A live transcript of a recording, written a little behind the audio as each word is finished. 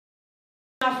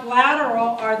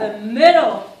Lateral are the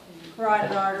middle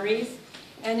carotid arteries,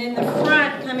 and in the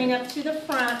front, coming up to the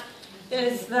front,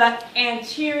 is the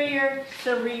anterior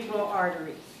cerebral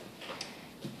arteries.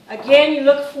 Again, you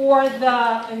look for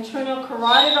the internal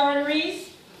carotid arteries.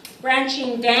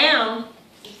 Branching down,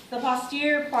 the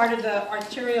posterior part of the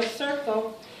arterial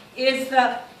circle is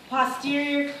the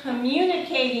posterior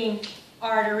communicating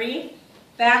artery.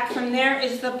 Back from there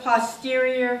is the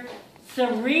posterior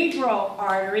cerebral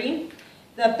artery.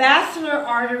 The basilar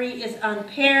artery is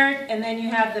unpaired, and then you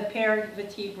have the paired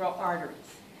vertebral arteries.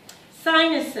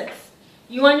 Sinuses.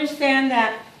 You understand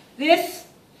that this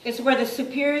is where the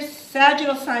superior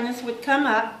sagittal sinus would come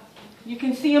up. You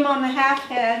can see them on the half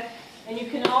head, and you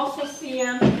can also see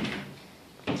them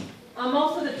on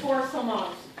most of the torso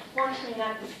modes. Fortunately,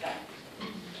 not this guy.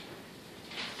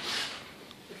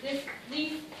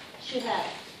 These should have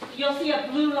it. You'll see a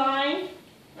blue line,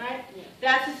 right?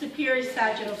 That's the superior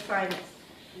sagittal sinus.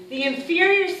 The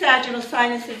inferior sagittal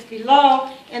sinus is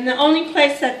below, and the only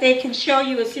place that they can show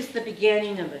you is just the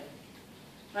beginning of it.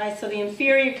 Right? So the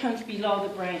inferior comes below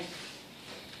the brain.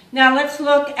 Now let's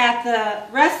look at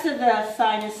the rest of the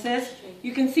sinuses.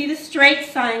 You can see the straight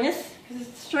sinus, because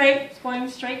it's straight, it's going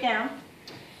straight down.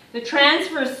 The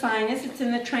transverse sinus, it's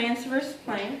in the transverse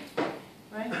plane,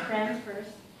 right? Transverse.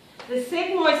 The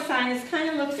sigmoid sinus kind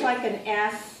of looks like an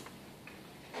S,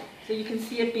 so you can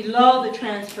see it below the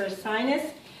transverse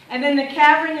sinus. And then the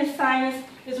cavernous sinus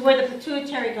is where the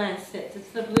pituitary gland sits. It's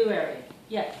the blue area.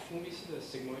 Yes? Can we see the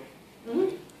sigmoid?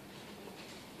 Mm-hmm.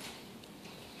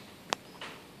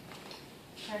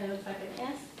 Kind of looks like an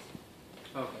S.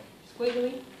 Okay.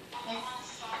 Squiggly.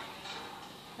 S.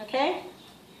 Okay?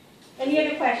 Any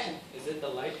other questions? Is it the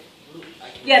light blue?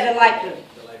 Yeah, the light blue.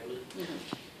 The light blue.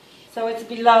 Mm-hmm. So it's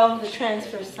below the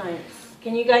transverse sinus.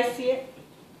 Can you guys see it?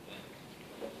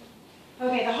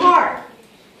 Okay, the heart.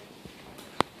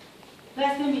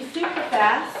 That's going to be super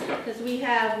fast because we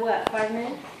have, what, 5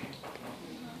 minutes?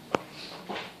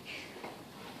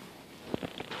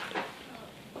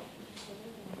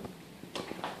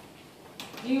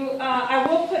 I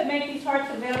will make these hearts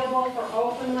available for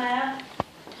open lab.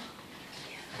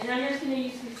 And I'm just going to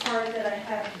use these hearts that I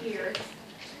have here.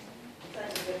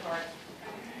 That's a good heart.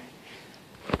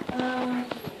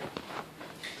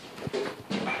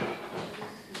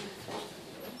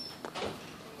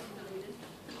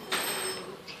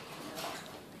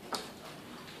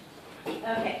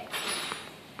 Okay.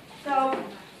 So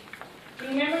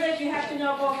remember that you have to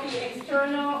know both the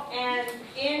external and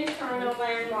internal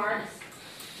landmarks.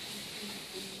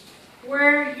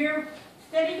 Where your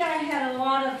study guide had a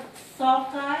lot of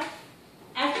sulci,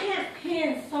 I can't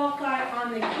pin sulci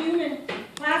on the human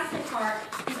plastic heart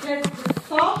because the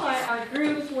sulci are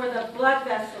grooves where the blood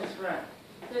vessels run.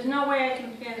 There's no way I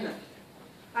can pin them.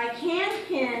 I can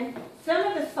pin some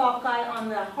of the sulci on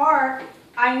the heart.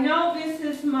 I know is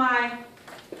this my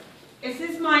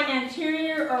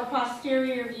anterior or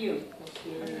posterior view?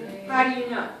 Posterior. How do you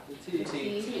know? The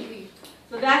T.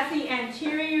 So that's the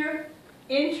anterior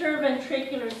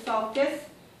interventricular sulcus.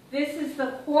 This is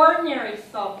the coronary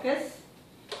sulcus.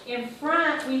 In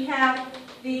front we have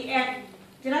the,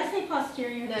 did I say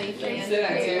posterior? No, you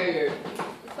said anterior.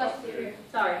 Posterior.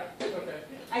 Sorry. Okay.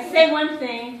 I say one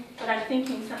thing, but I'm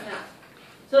thinking something else.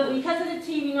 So because of the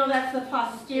T, we know that's the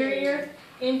posterior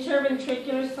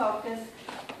interventricular sulcus,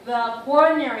 the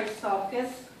coronary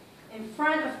sulcus. In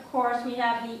front, of course, we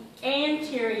have the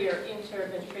anterior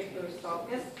interventricular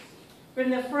sulcus. From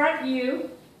the front view,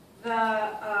 the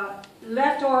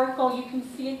left auricle, you can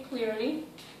see it clearly.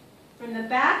 From the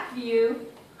back view,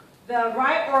 the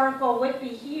right auricle would be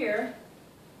here,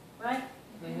 right?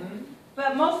 Mm-hmm.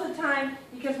 But most of the time,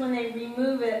 because when they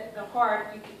remove it, the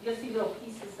heart, you'll see little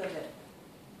pieces of it.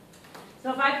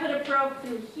 So if I put a probe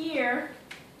through here,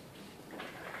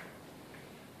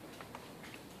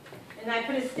 and I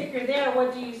put a sticker there,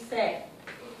 what do you say?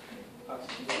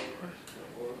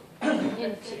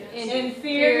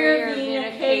 Inferior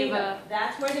vena cava.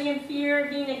 That's where the inferior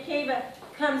vena cava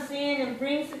comes in and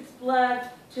brings its blood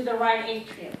to the right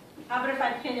atrium. How about if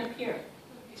I pin up here?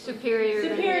 Superior.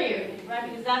 Superior, right?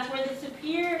 Because that's where the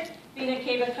superior vena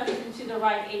cava comes into the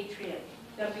right atrium,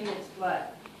 dumping its blood.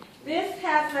 This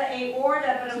has the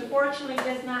aorta, but unfortunately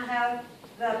does not have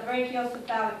the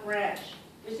brachiocephalic branch.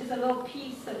 There's just a little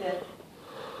piece of it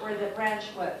where the branch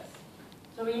was.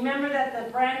 So remember that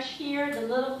the branch here, the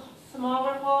little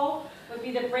smaller hole, would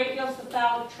be the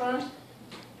brachiocephalic trunk.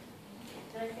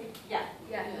 Did I say? Yeah.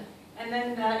 Yeah. And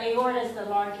then the aorta is the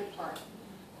larger part.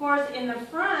 Of course, in the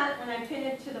front, when I pin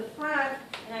it to the front,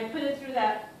 and I put it through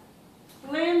that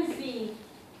flimsy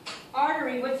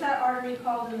artery, what's that artery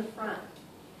called in the front?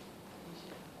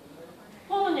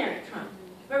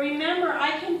 remember,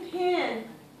 I can pin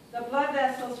the blood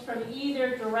vessels from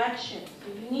either direction.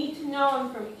 So you need to know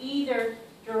them from either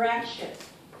direction.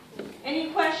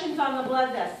 Any questions on the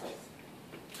blood vessels?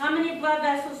 How many blood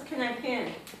vessels can I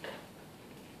pin?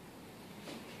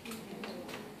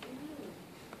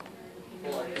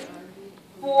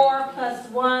 4 plus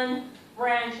 1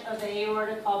 branch of the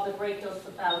aorta called the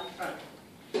brachiocephalic trunk.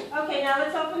 Okay, now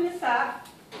let's open this up.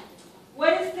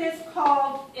 What is this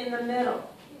called in the middle?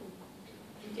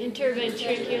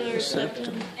 Interventricular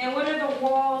septum. And what are the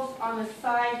walls on the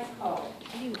sides called?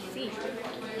 I didn't see.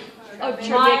 Oh,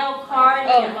 Myocardium.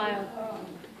 Oh,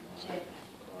 myocardium.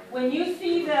 When you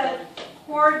see the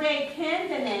chordae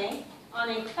tendineae on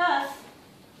a cusp,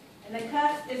 and the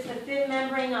cusp is the thin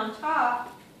membrane on top,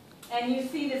 and you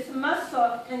see this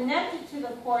muscle connected to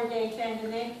the chordae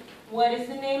tendineae, what is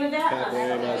the name of that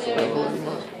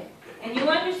muscle? And you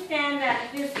understand that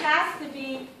this has to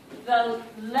be the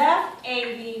left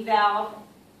AV valve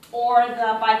or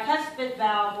the bicuspid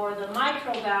valve or the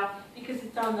mitral valve because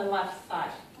it's on the left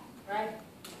side, right?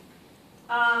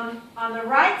 On the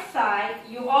right side,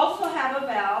 you also have a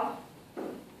valve,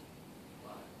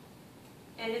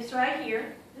 and it's right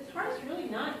here. This heart's really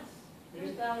nice.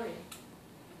 There's Valerie.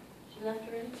 She left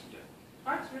already?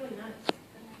 Heart's really nice.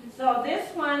 So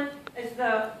this one is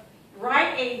the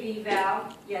right AV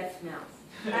valve. Yes, mouse.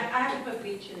 I have to put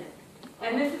beach in it.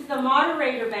 And this is the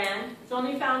moderator band. It's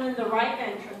only found in the right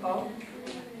ventricle.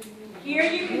 Here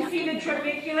you can see the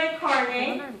trabeculate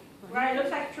carne. Right, it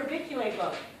looks like a trabeculate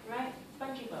boat, right?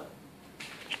 Spongy boat.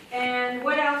 And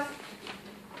what else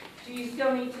do you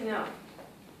still need to know?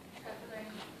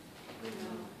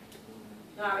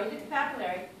 No, I did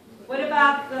papillary. What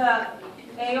about the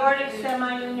aortic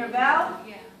semilunar valve?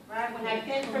 Right, when I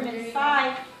pin from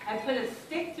inside, I put a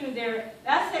stick through there.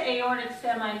 That's the aortic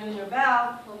semilunar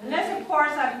valve. Unless, of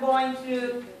course, I'm going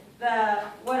through the,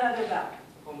 what other valve?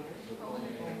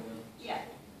 Yeah.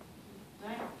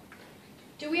 Right?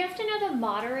 Do we have to know the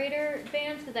moderator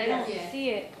bands? Because I don't see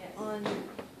it on.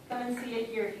 Come and see it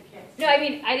here if you can. No, I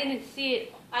mean, I didn't see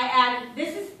it. I added,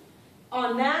 this is,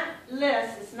 on that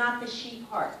list, it's not the sheep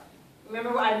heart.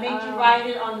 Remember I made you write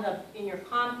it on the, in your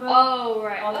comp book? Oh,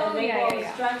 right. All the Oh, yeah, label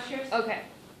yeah. structures? Okay.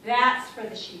 That's for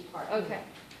the sheep heart. Okay.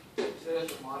 You said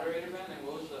that's the moderator band, and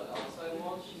what was the outside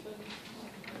wall she said?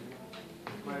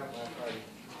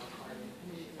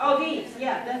 Oh, these,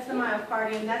 yeah, that's the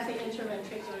myocardium, that's the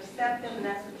interventricular septum, and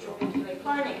that's the trabeculate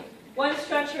carne. One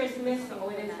structure is missing.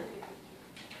 What is it?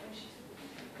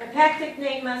 The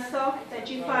pectinate muscle that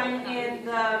you find in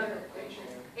the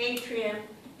atrium.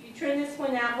 You trim this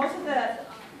one out. Most of the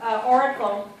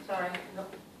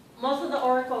most of the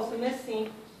auricles are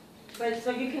missing, but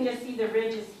so you can just see the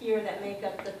ridges here that make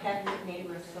up the pectinate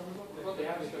muscle. Well, they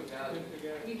have to show value.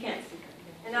 You can't see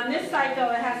it. And on this side,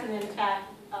 though, it has an intact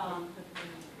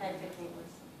pectinate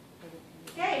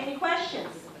muscle. Okay, any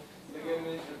questions?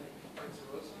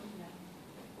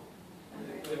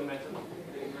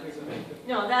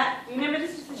 No, that, remember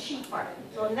this is the sheet part.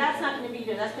 So that's not going to be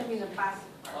there. That's going to be the plastic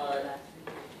part.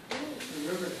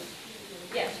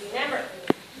 Yes, remember.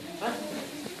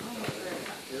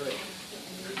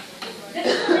 This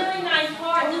is a really nice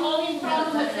heart. The only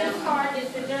problem with this heart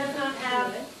is it does not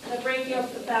have the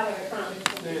brachiocephalic trunk.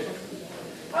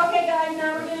 Okay, guys,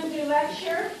 now we're going to do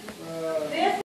lecture. This